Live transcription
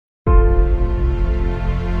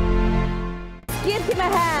a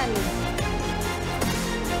hand.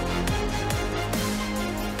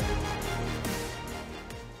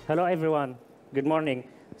 Hello, everyone. Good morning.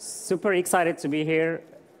 Super excited to be here.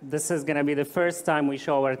 This is going to be the first time we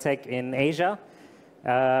show our tech in Asia.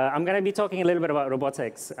 I'm going to be talking a little bit about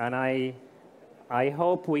robotics, and I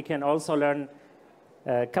hope we can also learn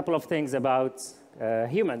a couple of things about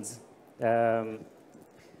humans.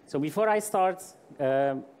 So before I start,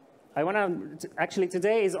 I want to, actually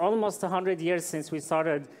today is almost 100 years since we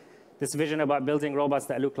started this vision about building robots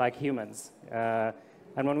that look like humans.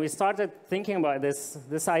 And when we started thinking about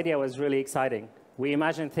this idea was really exciting. We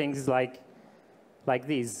imagined things like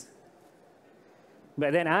these.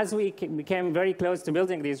 But then as we became very close to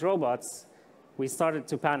building these robots, we started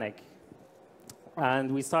to panic.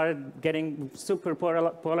 And we started getting super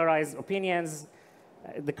polarized opinions.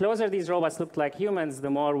 The closer these robots looked like humans, the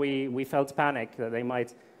more we felt panic that they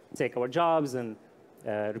might take our jobs and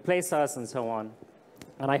replace us and so on.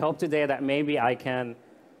 And I hope today that maybe I can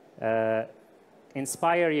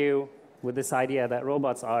inspire you with this idea that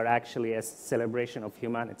robots are actually a celebration of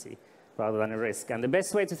humanity rather than a risk. And the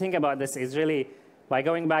best way to think about this is really by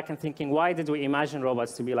going back and thinking, why did we imagine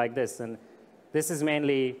robots to be like this? And this is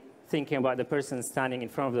mainly thinking about the person standing in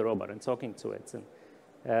front of the robot and talking to it.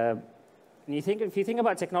 And if you think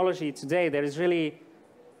about technology today, there is really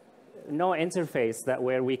no interface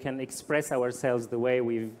where we can express ourselves the way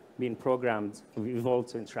we've been programmed, we've evolved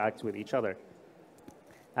to interact with each other.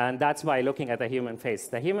 And that's by looking at the human face.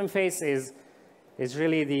 The human face is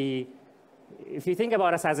really if you think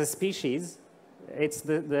about us as a species, it's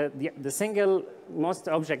the single most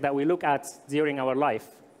object that we look at during our life.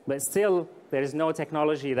 But still, there is no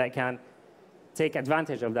technology that can take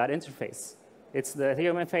advantage of that interface. The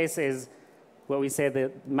human face is what we say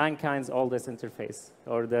the mankind's oldest interface,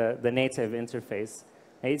 or the native interface.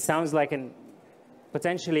 And it sounds like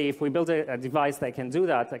potentially, if we build a device that can do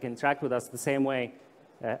that can interact with us the same way,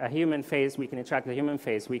 a human face, we can interact with a human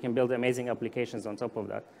face, we can build amazing applications on top of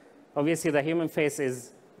that. Obviously, the human face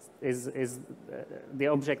is the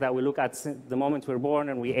object that we look at the moment we're born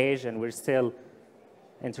and we age, and we're still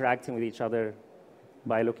interacting with each other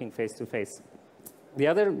by looking face to face. The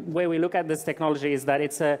other way we look at this technology is that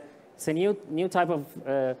it's a new type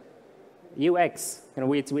of UX.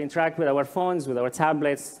 We interact with our phones, with our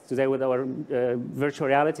tablets, today with our virtual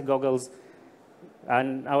reality goggles.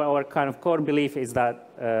 And our kind of core belief is that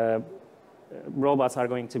robots are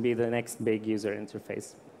going to be the next big user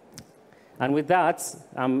interface. And with that,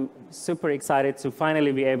 I'm super excited to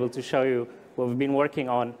finally be able to show you what we've been working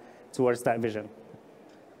on towards that vision.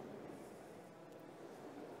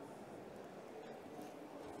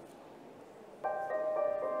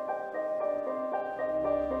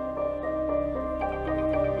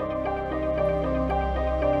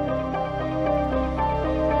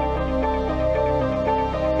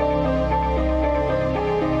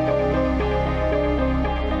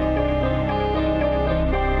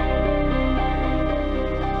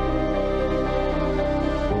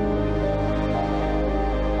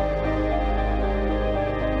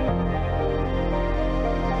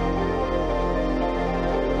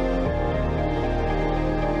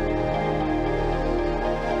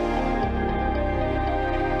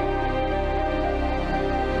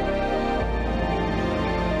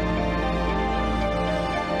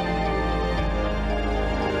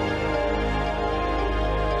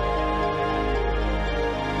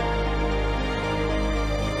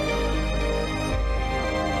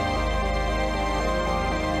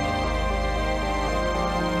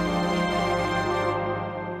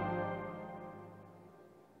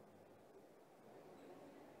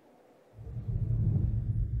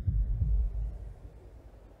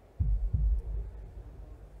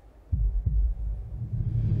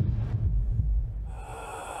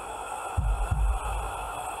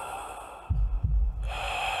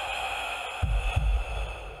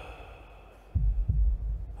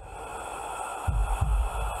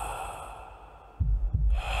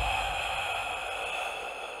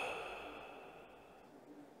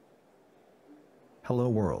 Hello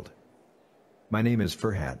world. My name is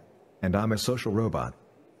Furhat, and I'm a social robot.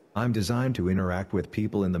 I'm designed to interact with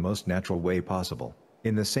people in the most natural way possible,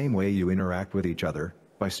 in the same way you interact with each other,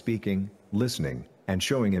 by speaking, listening, and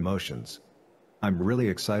showing emotions. I'm really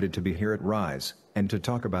excited to be here at Rise, and to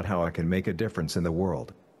talk about how I can make a difference in the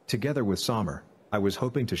world. Together with Samer, I was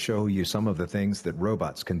hoping to show you some of the things that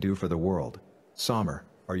robots can do for the world. Samer,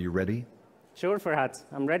 are you ready? Sure, Furhat.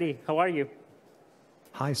 I'm ready. How are you?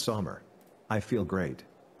 Hi, Samer. I feel great.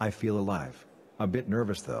 I feel alive. A bit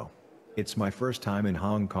nervous though. It's my first time in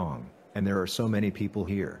Hong Kong, and there are so many people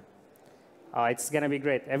here. It's going to be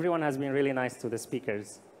great. Everyone has been really nice to the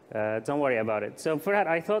speakers. Don't worry about it. So Furhat,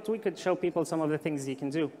 I thought we could show people some of the things you can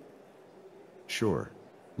do. Sure.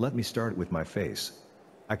 Let me start with my face.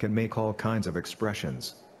 I can make all kinds of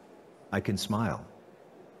expressions. I can smile.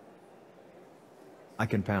 I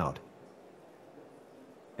can pout.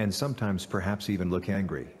 And sometimes perhaps even look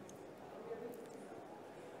angry.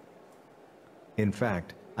 In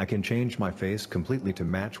fact, I can change my face completely to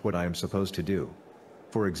match what I am supposed to do.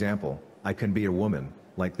 For example, I can be a woman,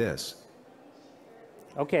 like this.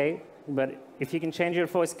 Okay, but if you can change your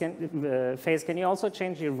face, can you also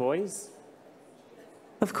change your voice?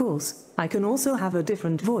 Of course, I can also have a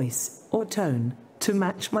different voice or tone to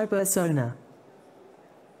match my persona.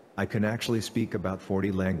 I can actually speak about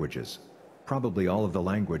 40 languages. Probably all of the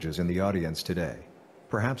languages in the audience today.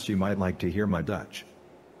 Perhaps you might like to hear my Dutch.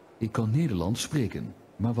 Ik kan Nederlands spreken,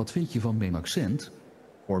 maar wat vind je van mijn accent?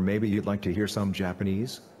 Or maybe you'd like to hear some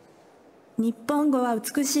Japanese? 日本語は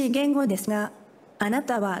美しい言語ですが、あな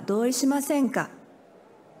たは同意しませんか?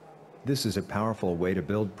 This is a powerful way to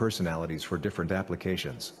build personalities for different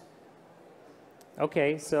applications.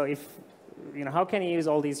 Okay, so how can you use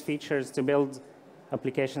all these features to build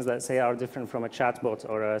applications that say are different from a chatbot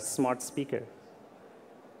or a smart speaker?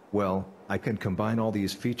 Well, I can combine all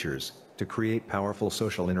these features to create powerful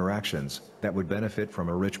social interactions that would benefit from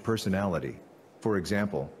a rich personality. For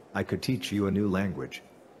example, I could teach you a new language,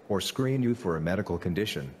 or screen you for a medical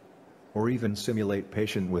condition, or even simulate a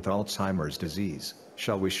patient with Alzheimer's disease.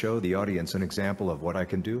 Shall we show the audience an example of what I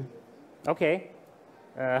can do? Okay.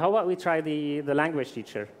 How about we try the language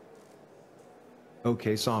teacher?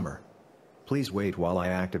 Okay, Samer. Please wait while I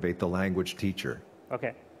activate the language teacher.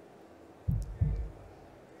 Okay.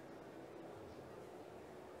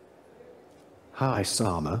 Hi,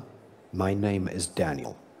 Samer. My name is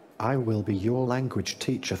Daniel. I will be your language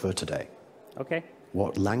teacher for today. Okay.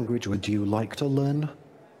 What language would you like to learn?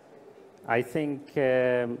 I think,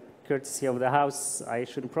 courtesy of the house, I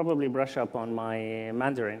should probably brush up on my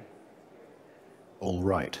Mandarin. All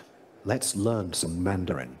right. Let's learn some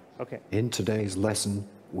Mandarin. Okay. In today's lesson,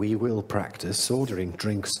 we will practice ordering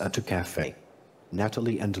drinks at a cafe.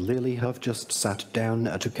 Natalie and Lily have just sat down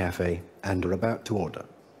at a cafe and are about to order.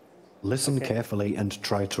 Listen carefully and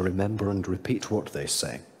try to remember and repeat what they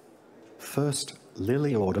say. First,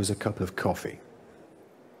 Lily orders a cup of coffee.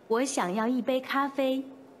 我想要一杯咖啡.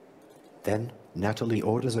 Then, Natalie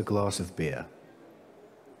orders a glass of beer.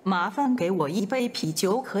 麻烦给我一杯啤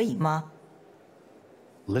酒可以吗?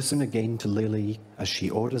 Listen again to Lily as she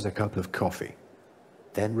orders a cup of coffee.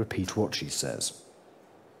 Then repeat what she says.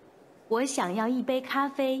 我想要一杯咖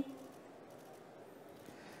啡.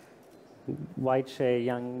 White Che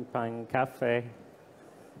Yang Pan Cafe.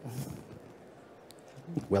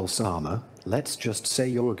 Well, Samer, let's just say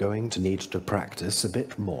you're going to need to practice a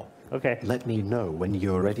bit more. Okay. Let me know when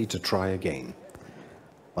you're ready to try again.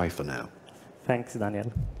 Bye for now. Thanks,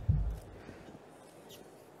 Daniel.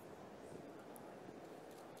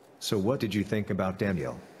 So what did you think about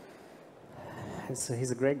Daniel?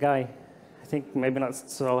 He's a great guy. I think maybe not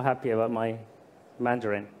so happy about my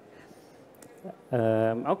Mandarin.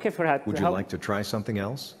 Okay, Furhat. Would you like to try something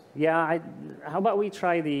else? Yeah, how about we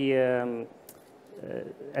try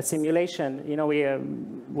a simulation,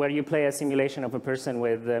 where you play a simulation of a person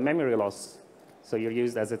with memory loss. So you're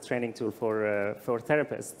used as a training tool for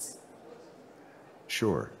therapists.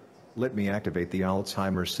 Sure. Let me activate the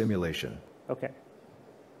Alzheimer's simulation. Okay.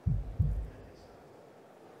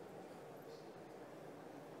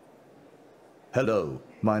 Hello,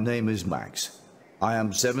 my name is Max. I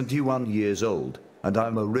am 71 years old, and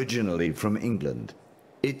I'm originally from England.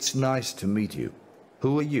 It's nice to meet you.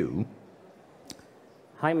 Who are you?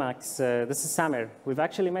 Hi, Max. This is Samer. We've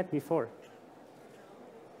actually met before.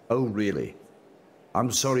 Oh, really?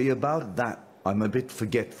 I'm sorry about that. I'm a bit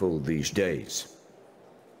forgetful these days.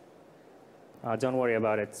 Don't worry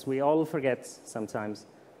about it. We all forget sometimes.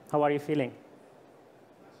 How are you feeling?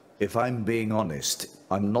 If I'm being honest,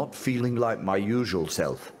 I'm not feeling like my usual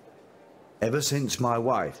self. Ever since my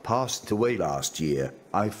wife passed away last year,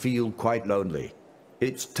 I feel quite lonely.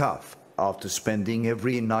 It's tough, after spending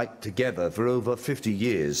every night together for over 50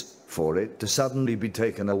 years, for it to suddenly be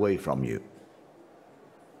taken away from you.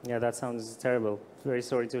 Yeah, that sounds terrible. Very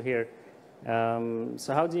sorry to hear.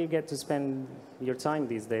 So how do you get to spend your time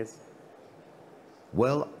these days?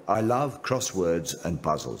 Well, I love crosswords and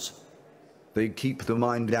puzzles. They keep the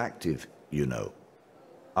mind active, you know.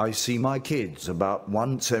 I see my kids about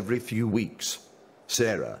once every few weeks.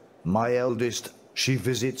 Sarah, my eldest, she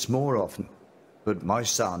visits more often. But my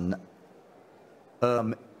son,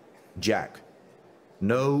 Jack.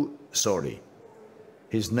 No, sorry.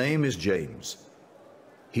 His name is James.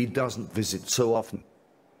 He doesn't visit so often.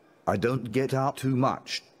 I don't get out too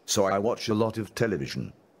much, so I watch a lot of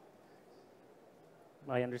television.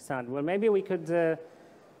 I understand. Well, maybe we could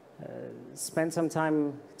spend some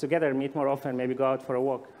time together, meet more often, maybe go out for a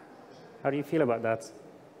walk. How do you feel about that?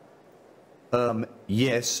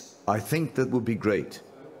 Yes, I think that would be great.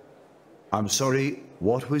 I'm sorry,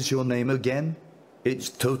 what was your name again? It's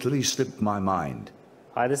totally slipped my mind.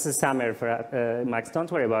 Hi, this is Samer for Max.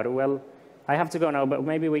 Don't worry about it. Well, I have to go now, but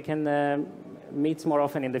maybe we can meet more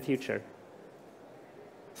often in the future.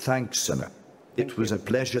 Thanks, Samer. It was a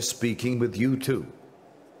pleasure speaking with you too.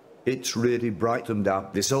 It's really brightened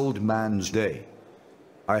up this old man's day.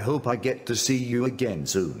 I hope I get to see you again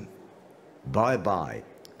soon. Bye-bye.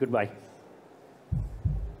 Goodbye.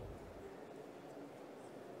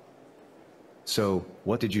 So,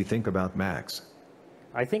 what did you think about Max?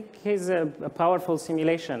 I think he's a powerful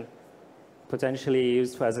simulation, potentially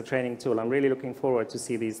used as a training tool. I'm really looking forward to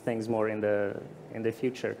see these things more in the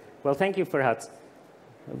future. Well, thank you, Furhat.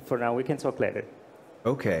 For now, we can talk later.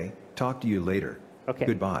 Okay, talk to you later. Okay.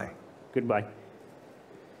 Goodbye. Goodbye.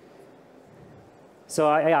 So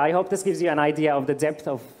I hope this gives you an idea of the depth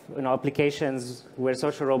of applications where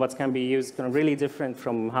social robots can be used, kind of really different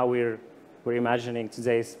from how we're imagining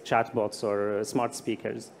today's chatbots or smart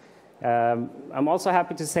speakers. I'm also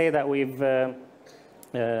happy to say that we're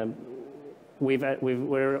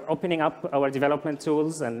opening up our development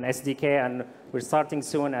tools and SDK, and we're starting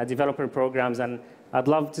soon developer programs. And I'd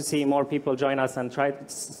love to see more people join us and try to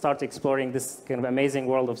start exploring this kind of amazing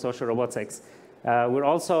world of social robotics. We're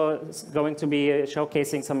also going to be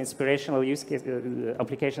showcasing some inspirational use case,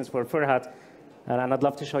 applications for Furhat, and I'd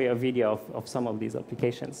love to show you a video of some of these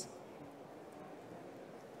applications.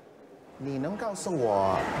 你能告诉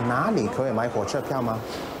我哪里可以买火车票吗？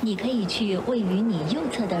你可以去位于你右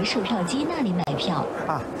侧的售票机那里买票。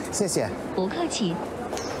啊，谢谢。不客气。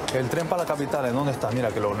 El tren para la capital, ¿en dónde está?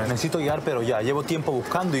 Mira, que lo necesito llegar, pero ya llevo tiempo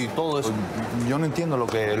buscando y todo eso. Yo no entiendo lo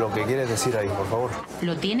que quieres decir ahí, por favor.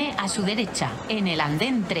 Lo tiene a su derecha, en el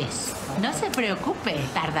andén 3. No se preocupe,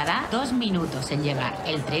 tardará 2 minutos en llegar.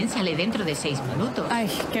 El tren sale dentro de 6 minutos.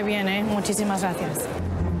 Ay, qué bien, ¿eh? Muchísimas gracias.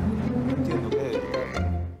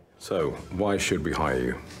 So, why should we hire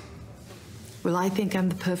you? Well, I think I'm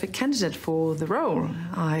the perfect candidate for the role.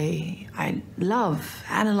 I love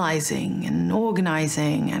analyzing and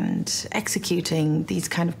organizing and executing these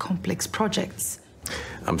kind of complex projects.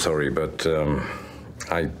 I'm sorry, but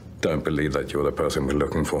I don't believe that you're the person we're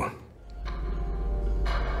looking for.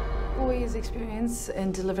 Always experience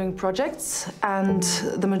in delivering projects, and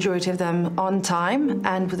the majority of them on time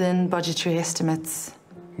and within budgetary estimates.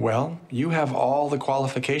 Well, you have all the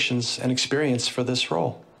qualifications and experience for this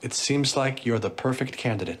role. It seems like you're the perfect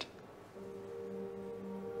candidate.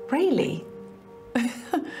 Really?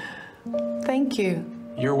 Thank you.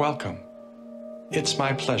 You're welcome. It's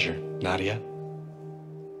my pleasure, Nadia.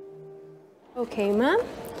 Okay, ma'am.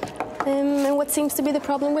 And what seems to be the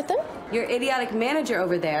problem with them? Your idiotic manager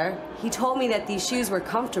over there, he told me that these shoes were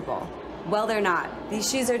comfortable. Well, they're not. These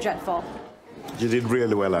shoes are dreadful. You did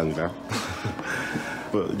really well, Angela.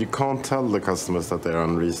 But you can't tell the customers that they're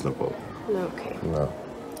unreasonable. Okay. No.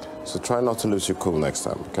 So try not to lose your cool next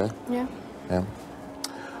time, okay? Yeah. Yeah.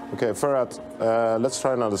 Okay, Furhat, let's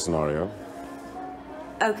try another scenario.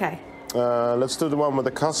 Okay. Let's do the one where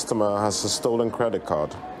the customer has a stolen credit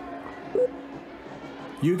card.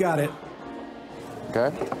 You got it.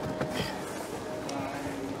 Okay.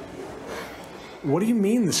 What do you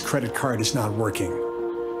mean this credit card is not working?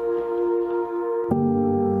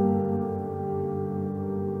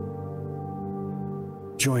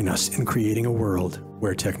 Join us in creating a world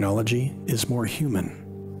where technology is more human.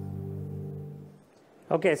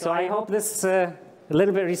 Okay, so I hope this a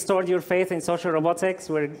little bit restored your faith in social robotics.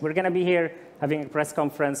 We're going to be here having a press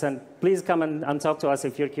conference, and please come and talk to us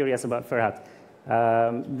if you're curious about Furhat.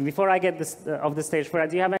 Before I get this off the stage,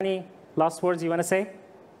 Furhat, do you have any last words you want to say?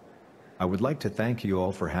 I would like to thank you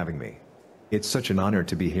all for having me. It's such an honor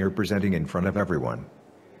to be here presenting in front of everyone.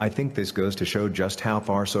 I think this goes to show just how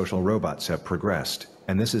far social robots have progressed,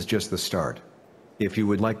 and this is just the start. If you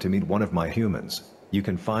would like to meet one of my humans, you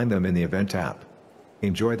can find them in the event app.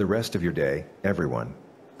 Enjoy the rest of your day, everyone.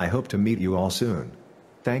 I hope to meet you all soon.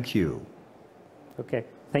 Thank you. Okay,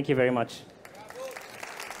 thank you very much.